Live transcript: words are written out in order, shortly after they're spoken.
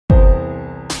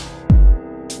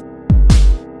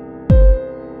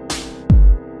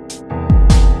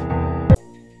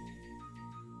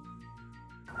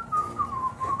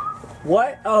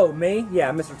What? Oh, me?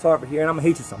 Yeah, Mr. Tarver here, and I'm gonna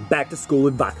teach you some back to school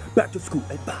advice. Back to school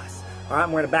advice. All right,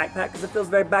 I'm wearing a backpack because it feels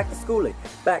very back to schooly.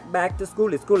 Back to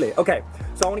schooly. Okay,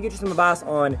 so I want to get you some advice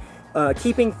on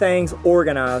keeping things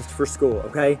organized for school,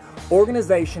 okay?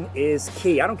 Organization is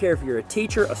key. I don't care if you're a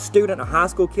teacher, a student, a high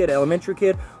school kid, elementary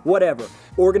kid, whatever.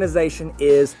 Organization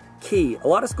is key. A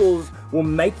lot of schools will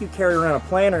make you carry around a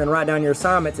planner and write down your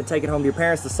assignments and take it home to your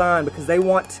parents to sign because they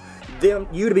want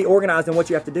you to be organized in what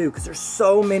you have to do, because there's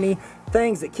so many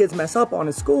things that kids mess up on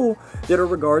in school that are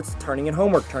regards to turning in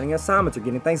homework, turning in assignments, or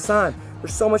getting things signed.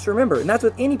 There's so much to remember, and that's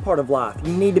with any part of life.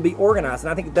 You need to be organized, and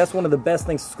I think that's one of the best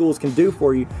things schools can do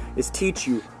for you is teach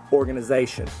you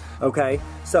organization, okay?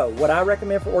 So what I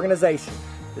recommend for organization,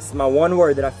 this is my one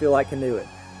word that I feel like can do it.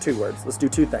 2 words. Let's do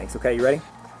 2 things, okay? You ready?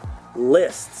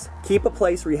 Lists. Keep a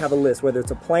place where you have a list, whether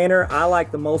it's a planner. I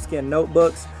like the Moleskine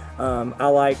notebooks. I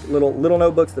like little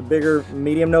notebooks, the bigger,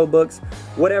 medium notebooks,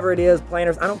 whatever it is,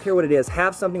 planners, I don't care what it is.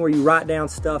 Have something where you write down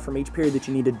stuff from each period that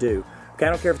you need to do. Okay, I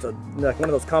don't care if it's like one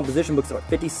of those composition books that are like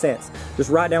 50 cents.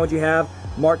 Just write down what you have,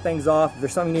 mark things off. If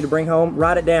there's something you need to bring home,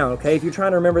 write it down, okay? If you're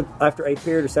trying to remember after 8th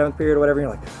period or 7th period or whatever,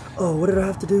 you're like, oh, what did I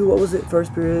have to do? What was it?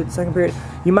 1st period, 2nd period?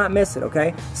 You might miss it,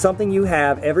 okay? Something you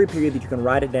have every period that you can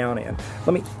write it down in.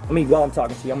 Let me while I'm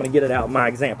talking to you, I'm gonna get it out, my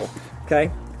example,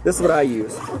 okay? This is what I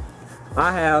use.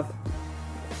 I have,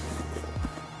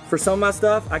 for some of my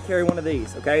stuff, I carry one of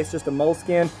these, okay? It's just a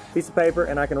Moleskine piece of paper,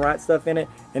 and I can write stuff in it,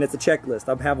 and it's a checklist.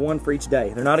 I have one for each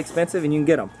day. They're not expensive, and you can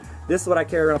get them. This is what I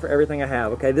carry around for everything I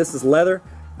have, okay? This is leather.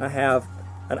 I have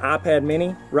an iPad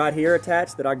mini right here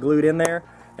attached that I glued in there,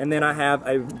 and then I have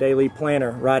a daily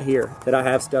planner right here that I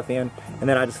have stuff in, and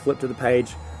then I just flip to the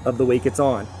page of the week it's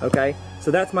on, okay? So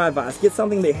that's my advice. Get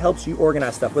something that helps you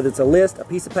organize stuff, whether it's a list, a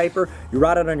piece of paper, you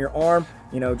write it on your arm,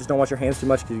 you know, just don't wash your hands too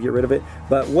much because you get rid of it,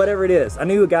 but whatever it is. I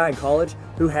knew a guy in college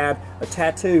who had a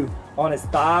tattoo on his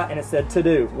thigh and it said to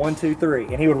do, 1, 2, 3,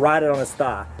 and he would write it on his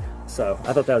thigh. So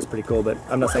I thought that was pretty cool, but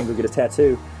I'm not saying go get a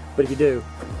tattoo, but if you do,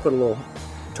 put a little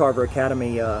Tarver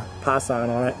Academy pie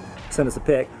sign on it, send us a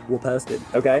pic, we'll post it,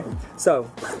 okay? So,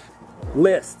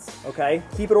 lists, okay?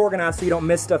 Keep it organized so you don't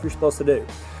miss stuff you're supposed to do.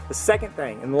 The second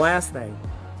thing and the last thing,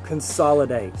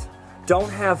 consolidate. Don't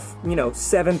have, you know,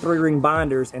 7 3-ring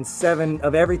binders and 7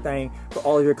 of everything for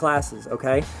all of your classes,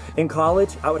 okay? In college,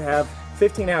 I would have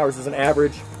 15 hours as an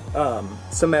average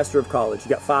semester of college. You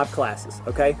got 5 classes,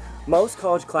 okay? Most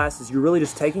college classes, you're really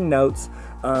just taking notes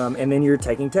and then you're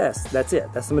taking tests. That's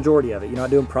it. That's the majority of it. You're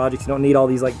not doing projects. You don't need all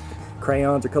these like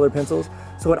crayons or colored pencils.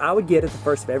 So what I would get at the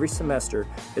first of every semester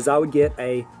is I would get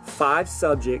a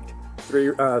 5-subject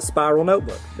spiral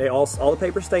notebook. All the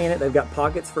papers stay in it. They've got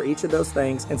pockets for each of those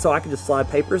things, and so I could just slide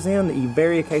papers in, the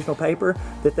very occasional paper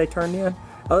that they turned in.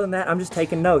 Other than that, I'm just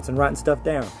taking notes and writing stuff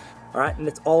down. All right, and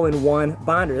it's all in one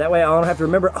binder. That way I don't have to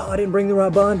remember, oh, I didn't bring the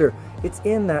right binder. It's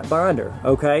in that binder,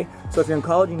 okay? So if you're in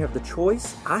college and you have the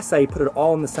choice, I say put it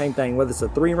all in the same thing, whether it's a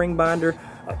 3-ring binder,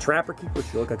 a trapper keeper,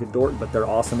 which you look like a dork, but they're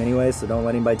awesome anyway, so don't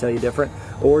let anybody tell you different,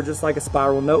 or just like a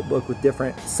spiral notebook with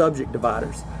different subject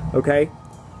dividers, okay?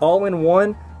 All in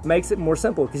one makes it more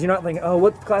simple because you're not thinking, oh,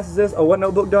 what class is this? Oh, what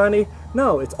notebook do I need?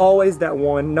 No, it's always that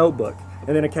one notebook.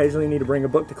 And then occasionally you need to bring a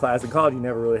book to class. In college, you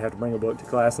never really have to bring a book to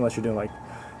class unless you're doing like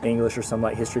English or some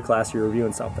like history class, you're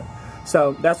reviewing something.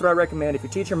 So that's what I recommend. If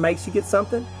your teacher makes you get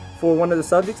something for one of the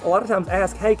subjects, a lot of times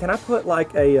ask, hey, can I put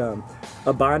like a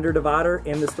binder divider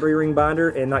in this 3-ring binder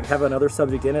and not have another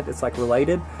subject in it that's like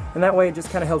related? And that way it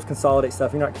just kind of helps consolidate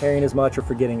stuff. You're not carrying as much or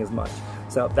forgetting as much.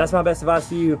 So that's my best advice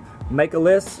to you. Make a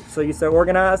list so you stay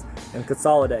organized and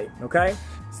consolidate, okay?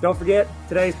 So don't forget,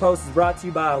 today's post is brought to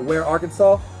you by Wear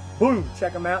Arkansas. Boom,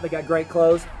 check them out. They got great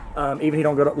clothes. Even if you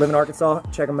don't live in Arkansas,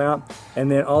 check them out. And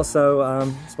then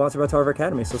also sponsored by Tarver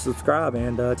Academy. So subscribe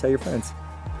and tell your friends.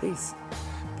 Peace.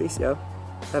 Peace, yo.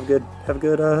 Have a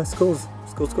good schools.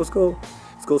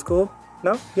 School.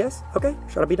 No? Yes? Okay.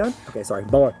 Should I be done? Okay, sorry.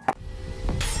 Bye.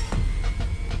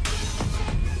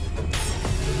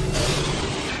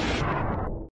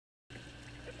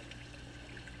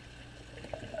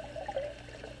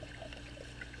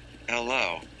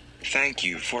 Hello. Thank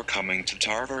you for coming to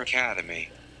Tarver Academy.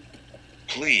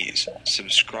 Please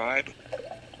subscribe,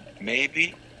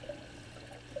 maybe